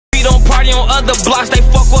don't party on other blocks, they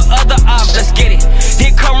fuck with other ops. Let's get it.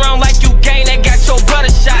 Then come around like you gang, they got your brother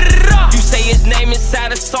shot. You say his name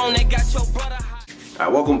inside a song, they got your brother hot.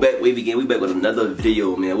 Alright, welcome back, Wavy Gang. We back with another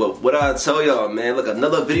video, man. What I tell y'all, man? Look,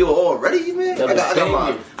 another video already, man.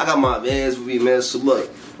 I got my mans with me, man. So look,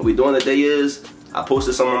 what we doing today is I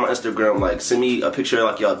posted something on my Instagram, like send me a picture of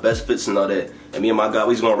like y'all best fits and all that. And me and my guy,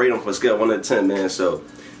 we just gonna rate them from a scale of 1 to 10, man. So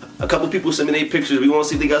a couple people send me their pictures. We want to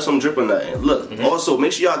see if they got some drip or not. And look, also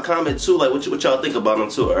make sure y'all comment too, like what y'all think about them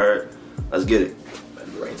too. All right, let's get it. Let's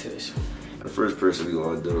go right into this shit. The first person we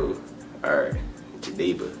gonna do, all right, your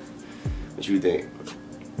neighbor. What you think?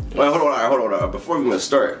 Wait, hold on. Before we gonna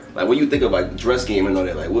start, like, when you think of like dress game and all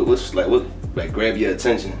that, like, what grab your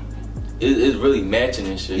attention? It's really matching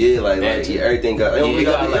and shit. Yeah, like everything got.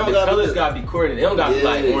 The colors gotta be coordinated. They don't gotta be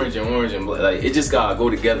like orange and black. Like, it just gotta go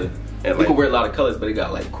together. And we can wear a lot of colors, but it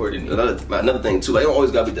got like coordinated. Another thing too, like, it don't always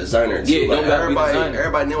gotta be designer too. Yeah, like, don't gotta be designer.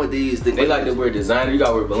 Everybody nowadays think they like to wear designer. You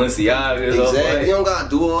gotta wear Balenciaga. Exactly. You don't gotta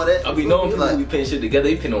do all that. I be knowing people be putting shit together.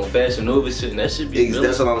 They pin on Fashion Nova shit, and that shit be.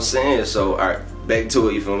 That's what I'm saying. So alright, back to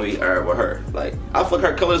it. You feel me? Alright, with her, like, I feel like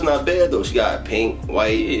her color's not bad though. She got pink,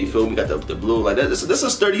 white. You feel me? Got the blue like that. This is a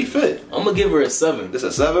sturdy fit. I'm gonna give her a 7. This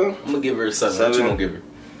a 7? I'm gonna give her a 7. What you gonna give her?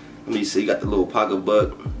 Let me see. You got the little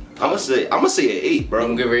pocketbook. I'm gonna say an 8, bro. I'm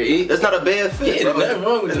gonna give her an 8. That's not a bad fit. Yeah, bro. there's nothing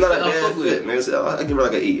wrong with it. It's not a bad fit, man. I give her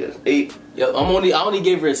like an 8. 8. Yeah, I only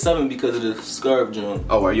gave her a 7 because of the scarf joint.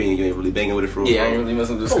 Oh, you ain't really banging with it for real? Yeah, I ain't really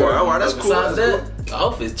messing with the scarf. Alright, that's cool. Besides that, the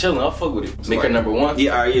outfit's chilling. I'll fuck with it. So make her number 1.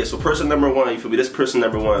 Yeah, alright, yeah. So person number 1, you feel me? This person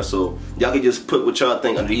number 1. So y'all can just put what y'all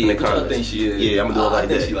think underneath in the comments. What y'all think she is? Yeah, I'm gonna do it like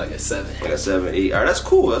that. I think she like a 7. Like a 7, 8. Alright, that's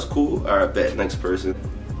cool. That's cool. Alright, bet. Next person.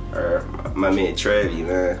 Alright, my man Travie,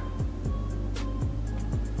 man.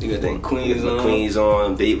 You got the Queens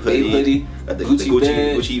on, Bape hoodie. Got the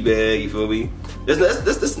Gucci bag, you feel me?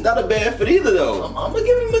 This not a bad fit either though. I'm gonna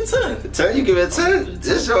give him a 10. A 10? You give it a 10?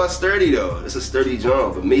 This y'all sturdy though. It's a sturdy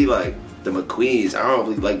joint. But me, like, the McQueens, I don't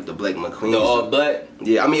really like the black McQueens. The all black?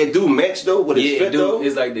 Yeah, I mean, it do match though with its fit though.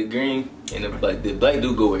 It's like the green and the black. The black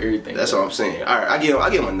do go with everything. That's what I'm saying. Alright, I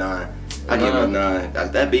give him a 9. I give him a 9.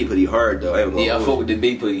 That Bape hoodie hard though. I fuck with the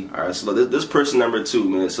Bape hoodie. Alright, so this person number 2,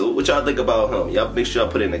 man. So what y'all think about him? Y'all make sure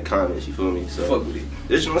y'all put it in the comments, you feel me? So fuck with it.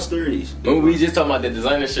 This one sturdies. We just talking about the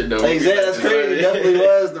designer shit though. Exactly, that's crazy. We definitely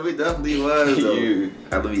was though.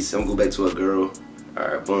 Alright, let me go back to a girl.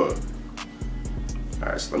 Alright, boom.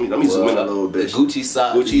 Alright, so let me zoom in a little bit. Gucci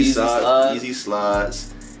socks, easy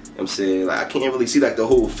slides. I'm saying, like, I can't really see like the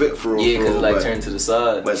whole fit for real. Yeah, because it like turned to the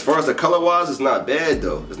side. But as far as the color wise, it's not bad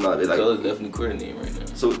though. It's not. Like, color's definitely coordinating right now.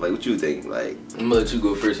 So like, what you think? Like, I'm gonna let you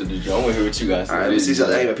go first with the joint. I wanna hear what you guys say. Alright, let me see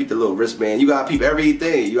something. I ain't gonna peep the little wristband. You gotta peep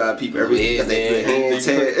everything. You gotta peep everything. Got that hand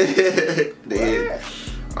tag.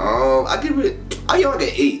 I give it like an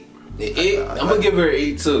 8. 8? I'm gonna give her an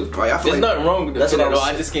 8 too. Right, There's nothing wrong with the fit at all.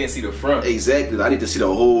 I just can't see the front. Exactly. I need to see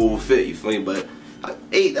the whole fit. You feel me? But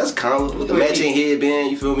 8, that's common. With the matching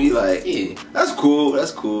headband, you feel me? Like, yeah, that's cool.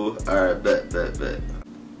 That's cool. Alright, bet.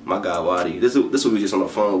 My guy Wadi. This what we just on the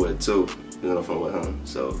phone with too. We on the phone with him.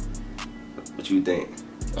 So, what you think?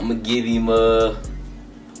 I'm gonna give him a.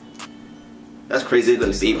 That's crazy.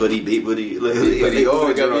 Look, Bape hoodie. Look, they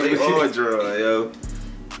all drawn, yo.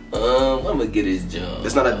 I'm gonna get his jump.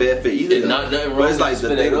 It's not a bad fit either. It's not nothing wrong. But it's like the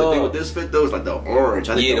thing with this fit though is like the orange.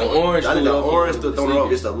 I think the orange. I think the orange still thrown off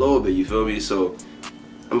just a little bit. You feel me? So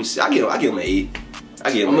let me see. I give him an 8.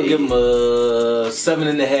 I'm gonna give him a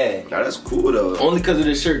 7.5. Nah, that's cool though. Only because of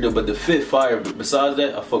the shirt though, but the fit fire. But besides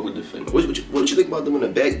that, I fuck with the fit. What you think about them in the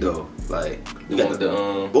back though? Like, you got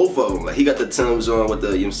the both of them. Like, he got the Timbs on with the,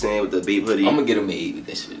 you know what I'm saying, with the Bape hoodie. I'm gonna get him an 8 with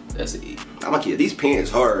that shit. That's an 8. I'm like, yeah, these pants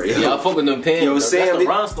hard. Yo. Yeah, I fuck with them pants. You know what I'm saying? That's the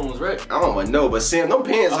rhinestones, right? I don't know, but Sam, them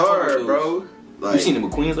pants hard, bro. Like, you seen them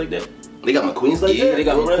McQueens like that? They got McQueens like that? Yeah, they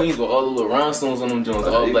got McQueens with all the little rhinestones on them joints.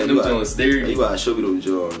 All like them joints sturdy. You gotta show me those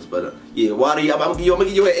joints, but yeah, Wadi, I'm gonna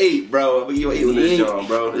give you an 8, bro. I'm gonna give you an 8 with this joint,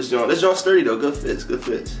 bro. This joint sturdy though. Good fits.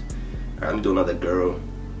 Alright, let me do another girl.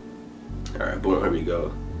 Alright, boom, here we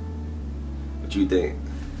go. What you think?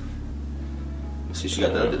 See, she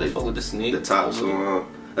got the tops on.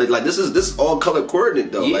 Like this is all color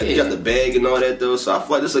coordinate though. Yeah. Like, you got the bag and all that though. So I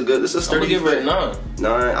feel like this is a sturdy fit. I'm gonna give her a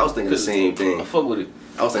 9. 9. I was thinking the same thing. I fuck with it.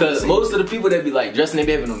 Because most of the people that be like dressing, they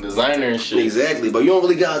be having them designer and shit. Exactly, but you don't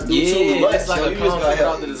really gotta do too much. It's like a calm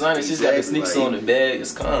without the designer. She's got the sneaks on the bag.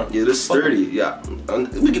 It's calm. Yeah, this sturdy. Yeah,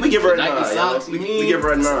 we give her a 9. We give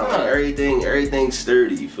her a 9. Everything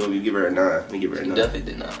sturdy. You feel me? We give her a 9. We give her a 9.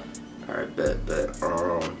 Definitely did 9. All right, bet.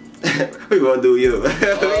 We gonna do you.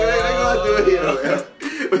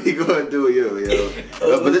 We gonna do you, yo.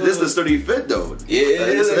 But this is the sturdy fit though. Yeah,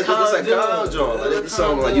 it's a calm joint. Like, it's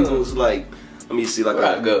something like you was like Let me see, like where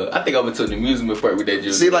I go. I think I'm into the amusement park with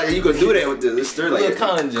that. See, like you could do that with this. It's still like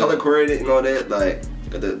color coordinated and all that. Like,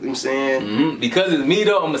 you know what I'm saying? Because it's me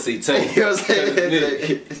though, I'm gonna say 10. You know what I'm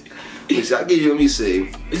saying? Let me see.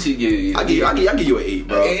 What you give you? I give you an 8,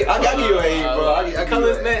 bro. I give you an 8, bro.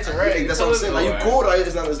 Colors matching, right? That's what I'm saying. Like you cool, right?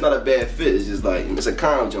 It's not a bad fit. It's just like it's a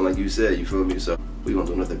calm joint, like you said. You feel me? So we gonna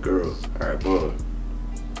do another girl. All right, boom.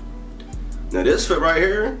 Now this fit right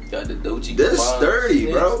here, got the Dolce. This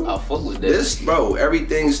sturdy, bro. I fuck with that. This, bro,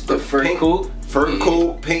 everything's the fur pink coat,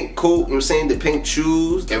 pink coat. You know what I'm saying? The pink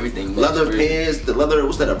shoes, everything. Leather pants, the leather.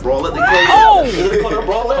 What's that? A bralette? They call it. They call it a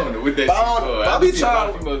bralette. With that I be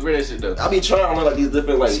trying. I be trying to look like these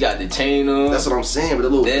different like. She got the chain on. That's what I'm saying. But the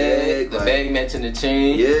little bag, the bag matching the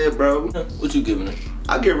chain. Yeah, bro. What you giving her?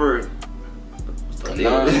 I give her. A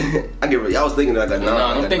 9. I give her. I was thinking like a 9.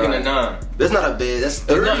 I'm thinking a 9. That's not a bad. That's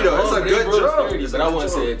 30 though. That's a good drum. But I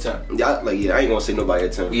wouldn't say a 10. Yeah, I ain't gonna say nobody a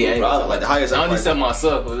 10. Yeah, like the highest. I only said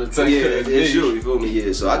myself was a 10. Yeah, it's you. You feel me?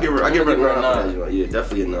 Yeah. So I give her a 9 for that joint. Yeah,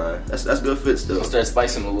 definitely a 9. That's good fit still. I'll start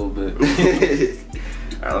spicing a little bit.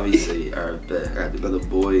 Alright, let me see. Alright, bet. I got another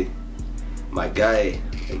boy. My guy.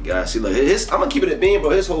 See, look, I'm gonna keep it a beam,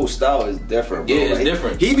 bro. His whole style is different, bro. Yeah, it's like,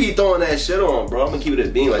 different. He be throwing that shit on, bro. I'm gonna keep it a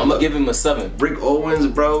beam. Like, I'm gonna give him a 7. Rick Owens,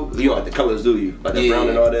 bro. You don't like the colors, do you? Like the brown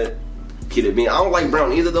and all that. Keep it beam. I don't like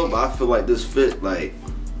brown either though, but I feel like this fit like.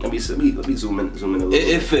 Let me zoom in a little bit.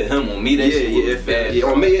 It fit him on me. That shit it fit. Yeah,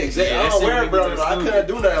 on me exactly. I don't wear brown. I couldn't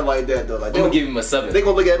do nothing like that though. Like, I'm gonna give him a 7. They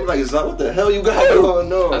gonna look at me like, what the hell you got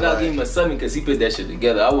going on? I gotta give him a 7 because he put that shit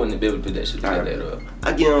together. I wouldn't be able to put that shit together.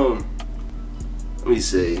 I give him. Let me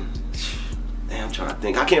see. Damn, I'm trying to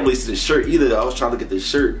think. I can't really see the shirt either though. I was trying to look at the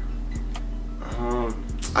shirt.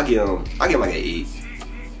 I give him like an 8.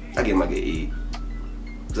 I give him like an 8.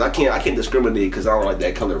 Cause I can't discriminate because I don't like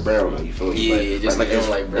that color brown though. You feel me? Yeah, just like don't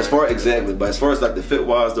like brown. As far exactly, but as far as like the fit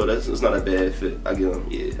wise though, it's not a bad fit. I give him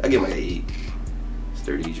like an 8.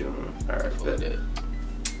 Sturdy John. Alright, bet.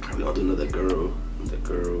 We gonna do another girl.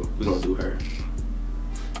 We gonna do her.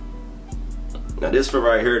 Now this fit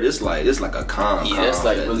right here, this like a calm. Yeah, that's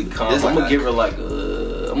like really calm. I'm gonna give her like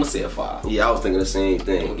I'm gonna say a 5. Yeah, I was thinking the same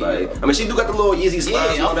thing. Like, I mean, she do got the little Yeezy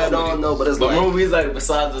slides and all that on though, but it's like. But movies like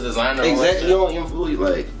besides the designer. Exactly, you don't even feel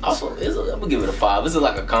like. I'm gonna give it a 5. This is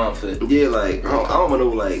like a calm fit. Yeah, like I don't know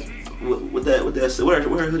like what that where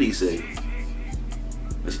her hoodie say.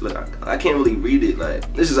 Look, I can't really read it.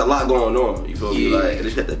 Like, this is a lot going on. You feel me? Like, they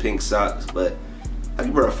just got the pink socks, but I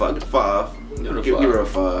give her a 5. Give her a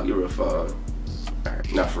 5.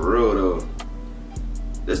 Alright, not for real though.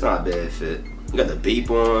 That's not a bad fit. You got the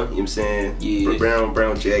Bape on, you know what I'm saying? Yeah.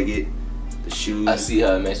 Brown jacket, the shoes. I see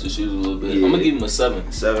how it matches the shoes a little bit. Yeah. I'm gonna give him a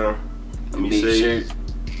 7. 7. Let me see. Shirt.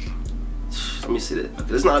 Let me see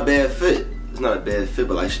that. It's not a bad fit. It's not a bad fit,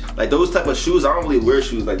 but like those type of shoes, I don't really wear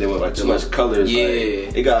shoes like that with like too much colors. Yeah.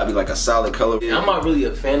 Like, it gotta be like a solid color. Yeah, I'm not really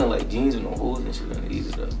a fan of like jeans with no holes and shit on it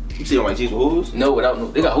either though. You see on my jeans with holes? No, without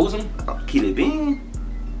no. They got holes in them? Keep it bean.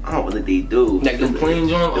 I don't really they do. Like them plain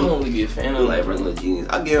joints, I don't really be a fan of like regular jeans.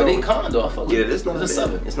 I give them. But they calm though. I fuck with. Yeah, that's not a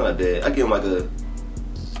 7. It's not bad. I give them like a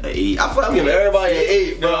 8. I feel like I'm giving everybody an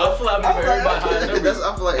 8, bro. I feel like I'm giving everybody high numbers.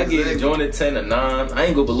 I feel like I give Jordan 10 a 9. I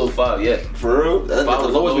ain't go below 5 yet. For real? That's the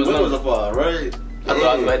lowest we went was a 5, right? I thought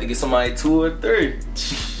I was about to get somebody 2 or 3.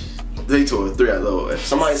 They 2 or 3 at low. If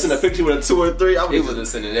somebody sent a picture with a 2 or 3, I would have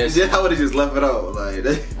sending that shit. I would have just left it out. Like,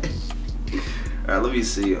 alright, let me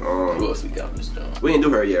see. Who else we got this John? We didn't do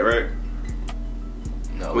her yet, right?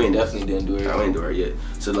 No, we definitely didn't do her. No, we didn't do her yet.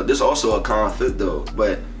 So look, this also a con fit though,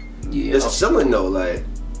 but yeah, it's chilling though. Like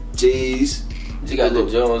J's, she got the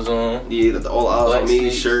Jones on. Yeah, the all eyes on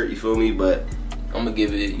me shirt. You feel me? But I'm gonna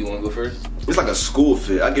give it. You wanna go first? It's like a school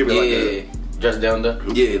fit. I give it like a dress down though.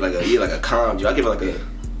 Yeah, like a calm. I give it like a.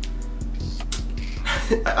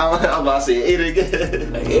 I'm about to say 8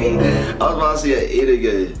 again. Like 8. I was about to say an 8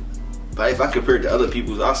 again. But if I compare it to other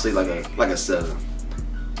people's, I'll say like a 7.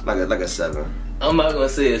 Like a 7. I'm not gonna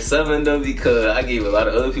say a 7 though because I gave a lot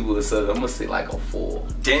of other people a 7. I'm gonna say like a 4.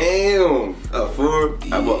 Damn, a 4.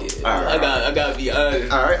 Yeah. I gotta be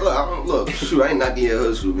honest. All right, look. Shoot, I ain't knocking your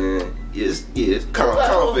hustle, man. Yes,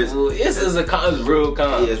 confidence. It's real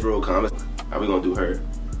calm. Yeah, it's real calm. Alright, we gonna do her.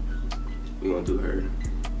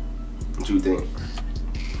 What you think?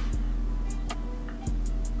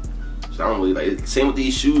 So I don't really like it. Same with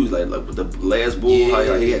these shoes, like with the last bull,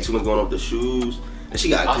 how he had too much going on with the shoes. And she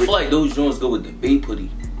got. I feel like those joints go with the Bape hoodie.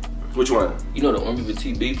 Which one? You know the Ombre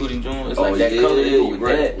Petite Bape hoodie joint? It's like that color. You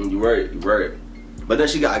right. But then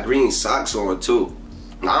she got green socks on too.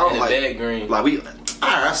 I don't like bag green. Like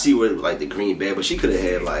I see what like the green bag, but she could have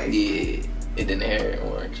had like it didn't have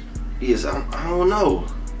orange. Yes, I don't know.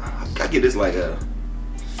 I get this like a.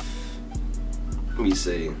 me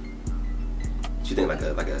see. What you think, like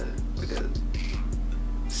a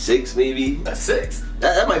 6 maybe? A 6?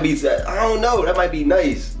 That might be. I don't know. That might be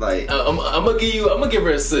nice. Like I'm gonna give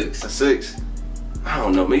her a 6. A 6. I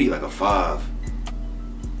don't know. Maybe like a 5.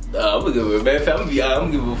 I'm gonna give her, man. I'm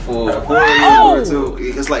gonna give her a 4. 4 too.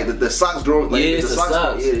 It's like the socks drawn. Like, yeah, the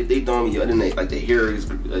socks. Yeah, they throwing me. And then like the hair is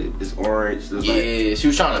orange. It's yeah, like, she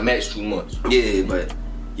was trying to match too much. Yeah, but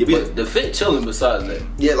the fit chilling. Besides that,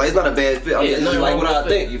 yeah, like it's not a bad fit. It's just like what I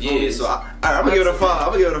think. You feel me? So I'm gonna give it a 5. I'm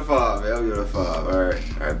gonna give it a 5. Man. I'm gonna give it a 5. All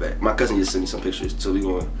right, back. My cousin just sent me some pictures, so we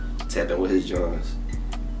gonna tap in with his Johns.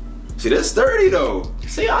 See, that's sturdy though.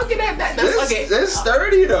 See, I'll get that. That's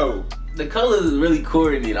sturdy though. The colors is really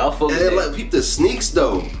coordinated. I'll focus. Yeah, like peep the sneaks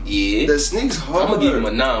though. Yeah, the sneaks hard. I'm gonna give him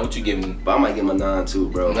a 9. What you giving me? But I might give him a 9 too,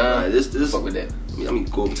 bro. 9. This. Fuck with that. Let me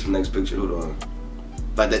go over to the next picture. Hold on.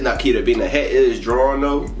 Like that, not Keita being a hat is drawn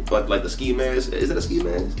though. Like the ski mask. Is it a ski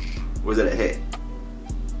mask? Or is it a hat?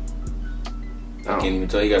 I can't even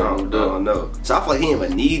tell. You got to I don't know. So I feel like he didn't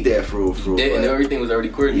even need that for real. And everything was already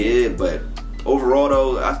coordinated. Yeah, but overall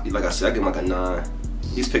though, like I said, I give him like a 9.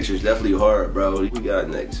 These pictures definitely hard, bro. What we got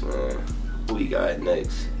next, man? What we got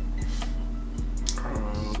next?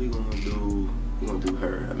 We gonna do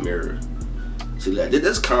her a mirror. See, like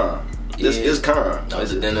this calm. This is calm. No,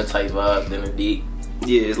 it's a dinner type vibe, dinner deep.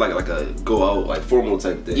 Yeah, it's like a go out, like formal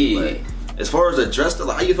type thing. Yeah. Like, as far as the dress,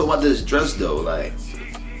 like, how you feel about this dress though? Like,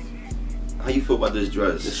 how you feel about this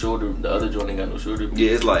dress? The shoulder, the other joint ain't got no shoulder.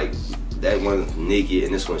 Yeah, it's like that one naked,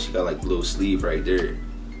 and this one she got like a little sleeve right there.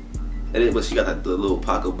 And then, but she got like the little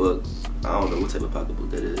pocketbook. I don't know what type of pocketbook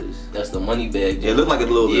that is. That's the money bag. Yeah, it looked like a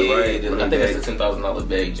little bit, right? I think that's a $10,000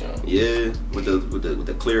 bag, John. Yeah, with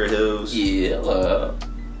the clear heels. Yeah.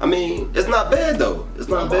 I mean, it's not bad though. It's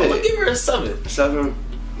not bad. I'm gonna give her a 7. 7.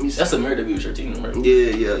 That's a Mary W. Shirtino, right?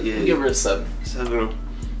 Yeah. I'll give her a 7. 7.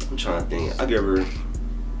 I'm trying to think. I give her. I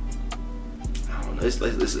don't know. It's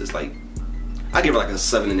like. I give her like a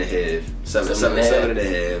 7.5.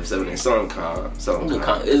 7.5. 7. Some calm. It's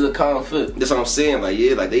a calm fit. That's what I'm saying. Like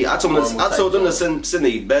I told them to send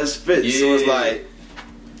the best fit. Yeah. So it's like.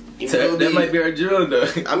 That might be our drill though.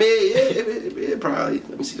 I mean, yeah, it probably.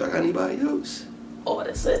 Let me see if I got anybody else. Oh,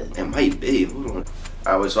 that's it. It might be. Hold on.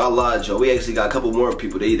 Alright, so I lied, Joe. We actually got a couple more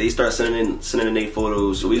people. They start sending in their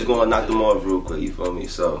photos, so we just gonna knock them off real quick. You feel me?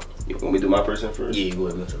 So you want me to do my person first? Yeah, go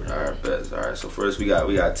ahead. Alright, best. Alright, so first we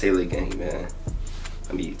got Taylor Gang, man.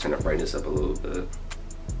 Let me turn the brightness up a little bit.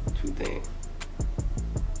 What you think?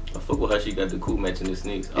 I fuck with how she got the cool matching the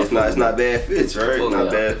sneaks. It's not bad fits, right?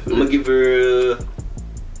 Not bad fits. I'm gonna give her.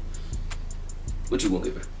 What you gonna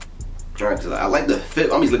give her? I like the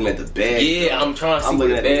fit. I'm just looking at the bag. Yeah, though. I'm trying to see where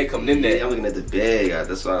the bag coming in there. Yeah, I'm looking at the bag.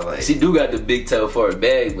 That's what I like. She do got the big tail for a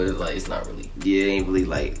bag, but it's not really. Yeah, it ain't really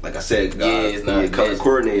like I said. Yeah, it's not color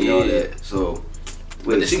coordinated and all that. So,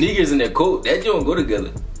 with the sneakers and that coat, that don't go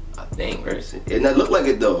together. I think, right? And that look like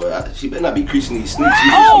it though. She better not be creasing these sneaks.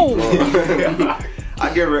 Oh!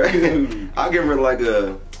 I give her like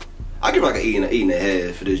a. I give her like an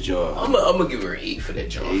 8.5 for this joint. I'm gonna give her an 8 for that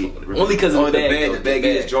joint. Only because of the bag. The bag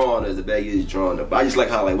is drawn. The bag is drawn. But I just like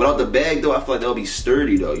how without the bag though, I feel like that'll be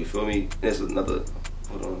sturdy though. You feel me? And that's another.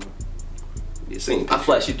 Hold on. Yeah, same. I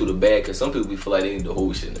flash you through the bag because some people be feel like they need to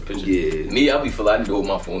hold shit in the picture. Yeah. Me, I be feel like I need to hold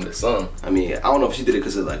my phone in the sun. I mean, I don't know if she did it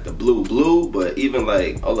because of like the blue, but even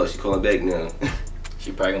like, oh look, she calling back now.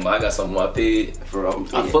 She probably gonna. I got something I paid. I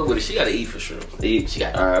fuck with it. She got an 8 for sure. 8. She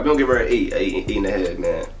got. All right, I'm gonna give her an 8.5,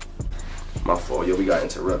 man. My fault, yo. We got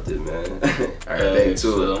interrupted, man. All right, back to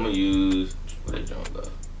so I'm gonna use what that joint got.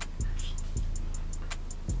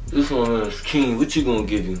 This one is King. What you gonna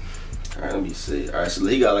give him? All right, let me see. All right, so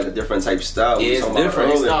he got like a different type style. Yeah, it's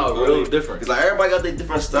different. His style real different. It's like everybody got their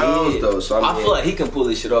different styles though. So I feel like he can pull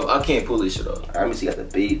this shit off. I can't pull this shit off. All right, let me see. Got the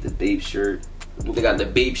babe shirt. They got the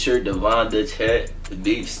babe shirt, the Von Dutch hat, the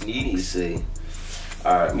babe sneakers. Let me see.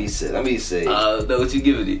 All right, let me see. Know what you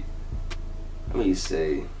giving it? Let me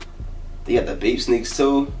see. They got the babe sneaks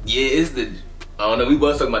too. Yeah, it's the. I don't know. We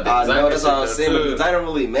was talking about that. I know that's what I was saying, but the design don't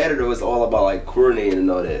really matter though. It's all about like coordinating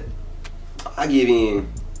and all that. I give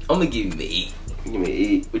him. I'm gonna give him an 8. Give me an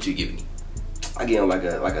 8. What you giving me? I give him like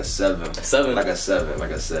a 7. A 7? Like a 7.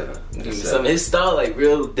 Give me 7. His style like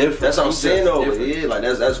real different. That's what I'm saying though. Yeah, like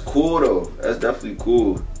that's cool though. That's definitely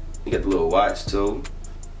cool. You got the little watch too.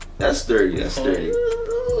 That's sturdy.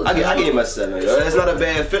 I give him a 7. Yo. That's not a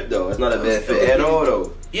bad fit though. It's not a bad fit at all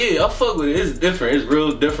though. Yeah, I fuck with it. It's different. It's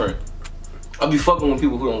real different. I be fucking with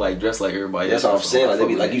people who don't like dress like everybody. That's what I'm saying. Like they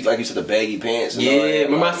be like you said the baggy pants. And yeah,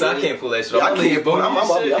 remember I said I can't pull that shit. I can't pull.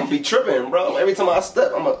 I'm be tripping, bro. Every time I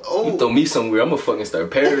step, I'm like, oh. You throw me somewhere, I'm gonna fucking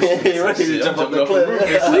start parachuting. You ready to jump off the cliff?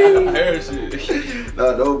 Parachute.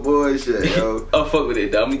 No bullshit, yo. I'll fuck with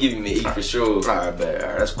it, though. I'm gonna give you an E for sure. Alright, bet.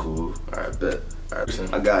 Alright, that's cool. Alright, bet.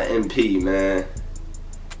 Alright, I got MP, man.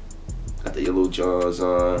 Got the yellow Johns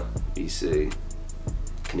on. Let me see.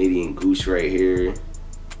 Canadian Goose right here.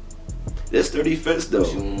 This 30 fits though.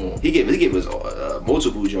 He gave us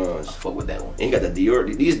multiple Johns. I fuck with that one. And he got the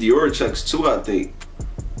Dior. These Dior chucks too, I think.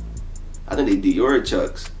 I think they Dior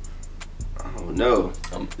chucks. I don't know.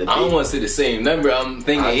 I don't want to say the same number. I'm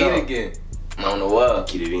thinking 8 again. I don't know why.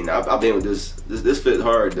 I've been with this. This fits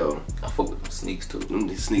hard though. I fuck with them sneaks too. Them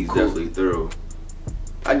sneaks definitely thorough.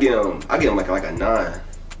 I get him like a 9.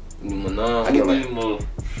 Give him a 9. I give him a.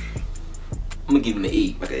 I'm gonna give him an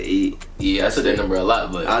 8. Like an 8. Yeah, I said that number a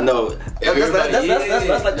lot, but I know.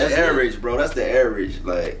 That's like the average, bro. That's the average.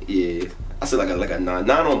 Like, yeah. I said like a 9. 9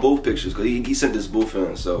 on both pictures because he sent this both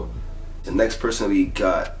in. So the next person we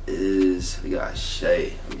got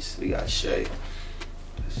Shay. Let me see. We got Shay.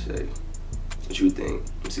 Shay. What you think?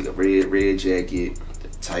 Let me see. A red jacket, the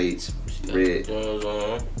tights, red. Jones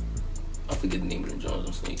on. I forget the name of them Jones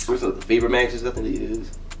on sneaks. What's the Faber Maxes? I think it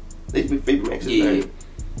is. They Faber Maxes. Yeah. Right?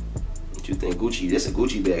 What you think? Gucci? That's a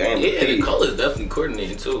Gucci bag. Yeah, the color's definitely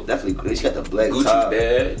coordinated too. Definitely. She got the black Gucci top.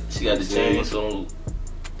 bag. She got the chain. So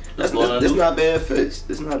that's not bad fits.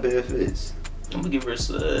 This not bad fits. I'm gonna give her a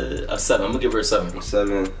 7. I'm gonna give her a 7.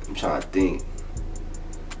 7. I'm trying to think.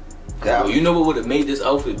 Well, you know what would have made this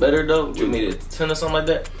outfit better though? You made it a 10 or something like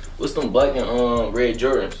that. What's them black and red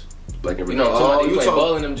Jordans? Black and red. You know what I'm talking about? You playing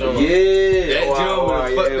ball in them Jordans. Yeah. That Jones would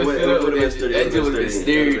have fucked the fit up with that. That Jones would have been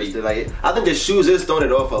sturdy. Like, I think the shoes is throwing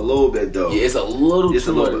it off a little bit though. Yeah, it's a little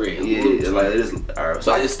too much red. Yeah, like it is. Alright,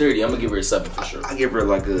 so it's sturdy. I'm gonna give her a 7 for sure. I give her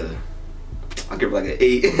like an 8. I'll give her an 8. You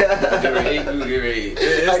give her an 8.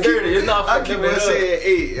 It's sturdy. It's not fucking I keep saying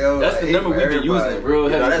 8, yo. That's the number we've been using, bro.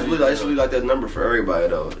 That's really like that number for everybody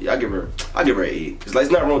though. Yeah, I give her an 8. Cause like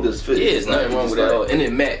it's not wrong with this fit. Yeah, it's nothing wrong with that at all, and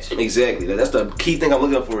it match. Exactly. That's the key thing I'm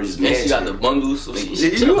looking for is matching. And she got the bundles. So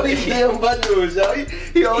you want these damn bundles, yo.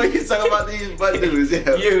 He always talking about these bundles, yo.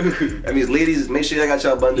 That means ladies, make sure y'all got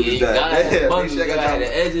y'all bundles done. Yeah, bundles. You got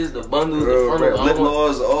the edges, the bundles, the front, lip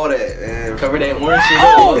gloss, all that, man. Cover that orange shit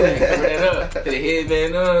up. Cover that up. Put the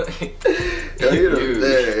headband on.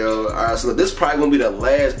 Yo. Alright, so this probably gonna be the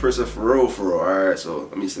last person for real. Alright, so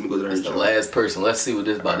let me go to her. It's the last person. Let's see what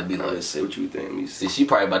this about to be like. Let's see what you think. Let me see. She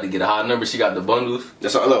probably about to get a high number. She got the bundles.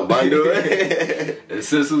 That's all. Look, bundle. The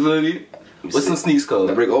Sisters hoodie. What's some sneaks called?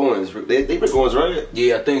 The Rick Owens. They Rick Owens, right?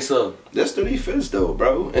 Yeah, I think so. That's 30 fits though,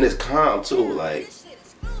 bro, and it's calm too. Like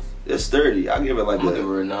it's 30. I give it like I'm gonna give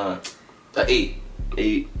her a 9, an 8.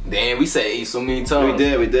 8. Damn, we said 8 so many times.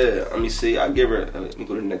 We did. Let me see. I give her. Let me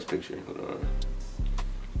go to the next picture. Hold on.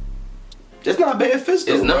 It's not bad fits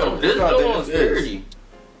though. It's not. This one's 30.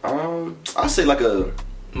 I say like a.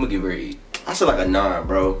 I'm gonna give her an 8. I say like a 9,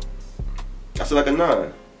 bro. I say like a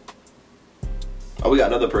 9. Oh, we got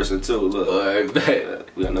another person too. Look. Alright, bet.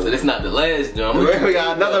 We got another. So that's not the last, John. We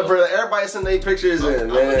got another person. Everybody send their pictures in, man. I'm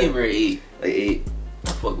gonna give her an 8. Like 8. I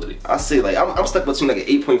fuck with it. I say like I'm stuck between like an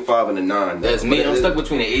 8.5 and a 9. That's me. I'm stuck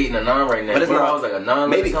between an 8 and a 9 right now. But it's not. I was like a 9.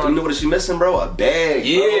 Maybe you know what she missing, bro? A bag.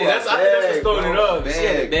 Yeah, bro. I think that's what's throwing it up. She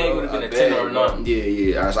had a bag, would have been a 10 or a 9.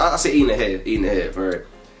 Yeah. Alright, so I say 8.5. 8.5. Alright.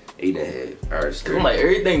 8.5. Alright. I'm like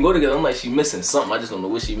everything go together. I'm like she missing something. I just don't know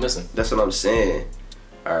what she missing. That's what I'm saying.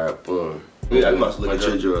 Alright, boom. We must look at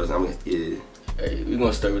your drawers. Yeah. Hey, we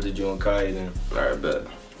gonna start with the June Kai then. Alright, bet.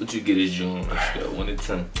 What you get is June? Let's go 1 to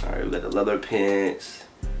 10. Alright, we got the leather pants.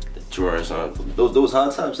 Drawers on those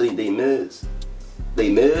hot tops. They mids. They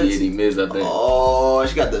mids. Yeah, they mids. I think. Oh,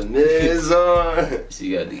 she got the mids on.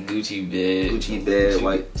 She got the Gucci bag. Gucci bag.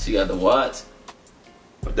 Like she got the watch.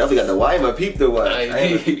 Definitely got the watch. I ain't peep the watch. I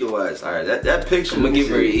ain't peep the watch. All right, that picture. I'm gonna give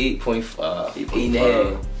her 8.5.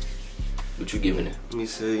 8.5. What you giving it? Let me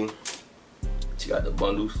see. She got the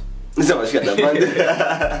bundles. No, she got the bundles.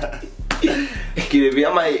 Get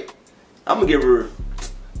it?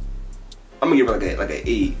 I'm gonna give her like an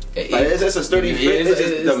 8. Like it's a sturdy fit. It's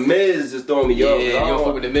just the mids just throwing me off. Yeah, you don't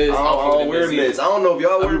fuck with the mids. I don't wear mids. I don't know if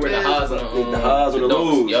y'all wear mids. The highs or the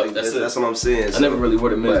lows. Yep, that's what I'm saying. I never really wore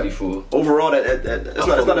the mids before. Overall, it's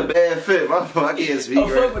not a bad fit. My fault. I can't speak. I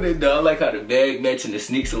fuck with it though. I like how the bag matching the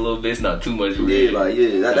sneaks a little bit. It's not too much red.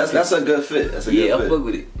 That's a good fit. That's a good fit. I fuck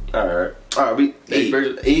with it. Alright, we 8. I'm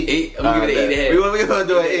gonna give it an 8.5. We gonna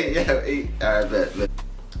do an 8. Yeah, 8. Alright, bet.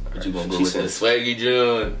 But you gonna go with the swaggy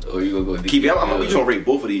joint, or you gonna go with the keep it? We trying to rate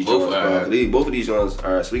both of these joints, bro. Right. Both of these joints.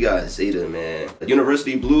 All right, so we got Zeta, man. The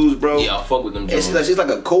University Blues, bro. Yeah, I fuck with them joints. It's like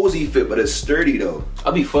a cozy fit, but it's sturdy though.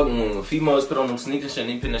 I be fucking when females put on them sneakers and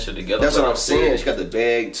they put that shit together. That's what I'm saying. She got the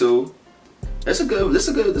bag too. That's a good.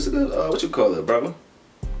 What you call it, bro?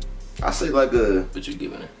 I say like a. What you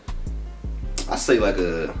giving it? I say like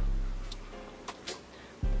a.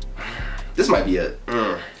 This might be a.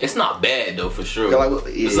 It's not bad though, for sure. Like,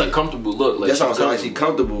 it's a comfortable look. Like, that's what I'm saying. Like, she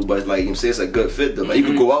comfortable, but like you say, it's a good fit though. Like you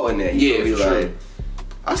can go out in that. Yeah, for sure. Like,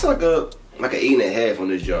 I say like an 8.5 on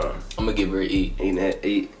this jar. I'm gonna give her an 8.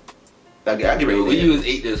 8.5. I give her 8. We used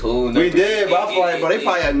 8 this whole night. We did, but I feel like, bro, they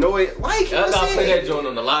probably annoyed. Why you keep saying? I gotta put that joint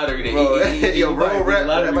on the lottery. Yo, bro,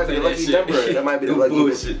 that might be the lucky number. That might be the lucky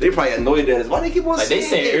number. They probably annoyed us. Why they keep on saying? They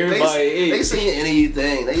saying everybody. They saying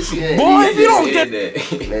anything. They saying. Boy, if you don't get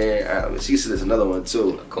that, man, she said there's another one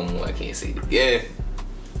too. Come on, I can't say that. Yeah.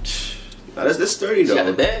 Now that's sturdy though. She got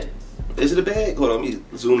the bag. Is it a bag? Hold on, let me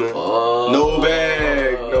zoom in. Oh. No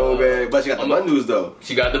bag. But she got the bundles though.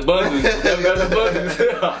 She got the bundles.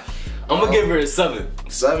 I'm gonna give her a 7.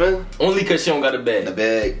 7? Only cause she don't got a bag. The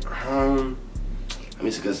bag.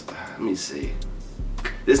 Let me see.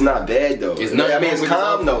 It's not bad though. It's not. I mean, it's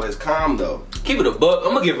calm though. It's calm though. Keep it a buck.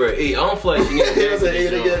 I'm gonna give her an 8. I don't feel like she gets It was an 8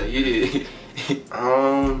 again.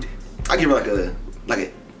 Yeah. I give her like an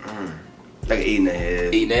 8.5.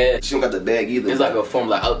 8.5. She don't got the bag either. It's like a form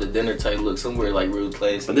like out the dinner type look, somewhere like real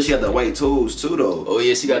classy. But then she got the white toes too though. Oh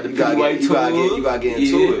yeah, she got the white toes. You gotta get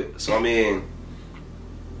into it. So I mean,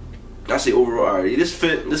 I say overall, alright, this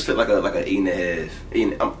fit like a 8.5.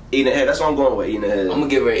 8.5. That's what I'm going with. 8.5. I'm gonna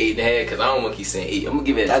give her an 8.5 because I don't want to keep saying 8. I'm gonna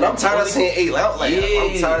give it. I'm tired of saying 8.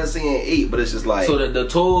 I'm tired of saying 8, but it's just like. So the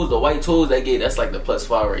toes, the white toes, that's like the +5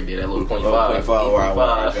 right there. That little 0.5.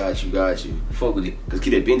 0.5. Got you. Fuck with it. Cause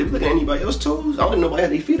keep that being. Did we look at anybody else's toes? I don't think nobody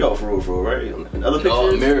had their feet out for real, right? In other pictures.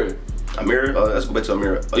 Oh, mirror. A mirror? Oh, let's go back to a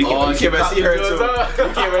mirror. Oh, you can't even see her too. You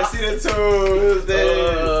can't even see the toes.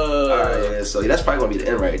 Alright, yeah, so that's probably gonna be the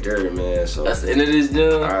end right there, man. So that's the end of this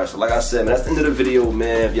deal. Alright, so like I said, man, that's the end of the video,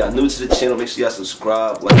 man. If y'all new to the channel, make sure y'all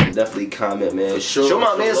subscribe, like, and definitely comment, man. For sure. Show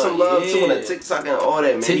my man some love too on the TikTok and all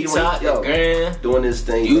that, man. TikTok, Gram, doing this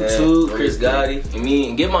thing, YouTube, man. Chris Gotti. I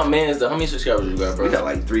mean, get my mans to how many subscribers you got, bro? We got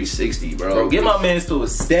like 360, bro. Bro, get my mans to a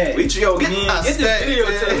stack. Get this video to at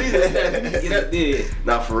least a stack. Get up there.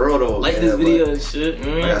 Nah, for real though. Like this video and shit.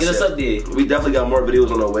 Get us up there. We definitely got more videos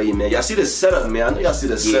on the way, man. Y'all see the setup, man. I know y'all see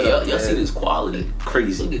the setup. Y'all see this quality.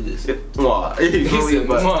 Crazy. Look at this.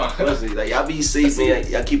 Like, y'all be safe, man.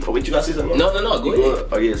 Y'all keep. Wait, you gotta say something? No. Go ahead.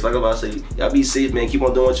 Oh yeah, so like I'm about to say, y'all be safe, man. Keep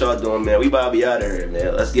on doing what y'all doing, man. We about to be out of here,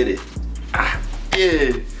 man. Let's get it.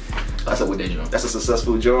 Yeah. That's up with that joint. That's a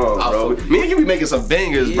successful job, bro. Me and you be making some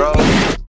bangers, bro.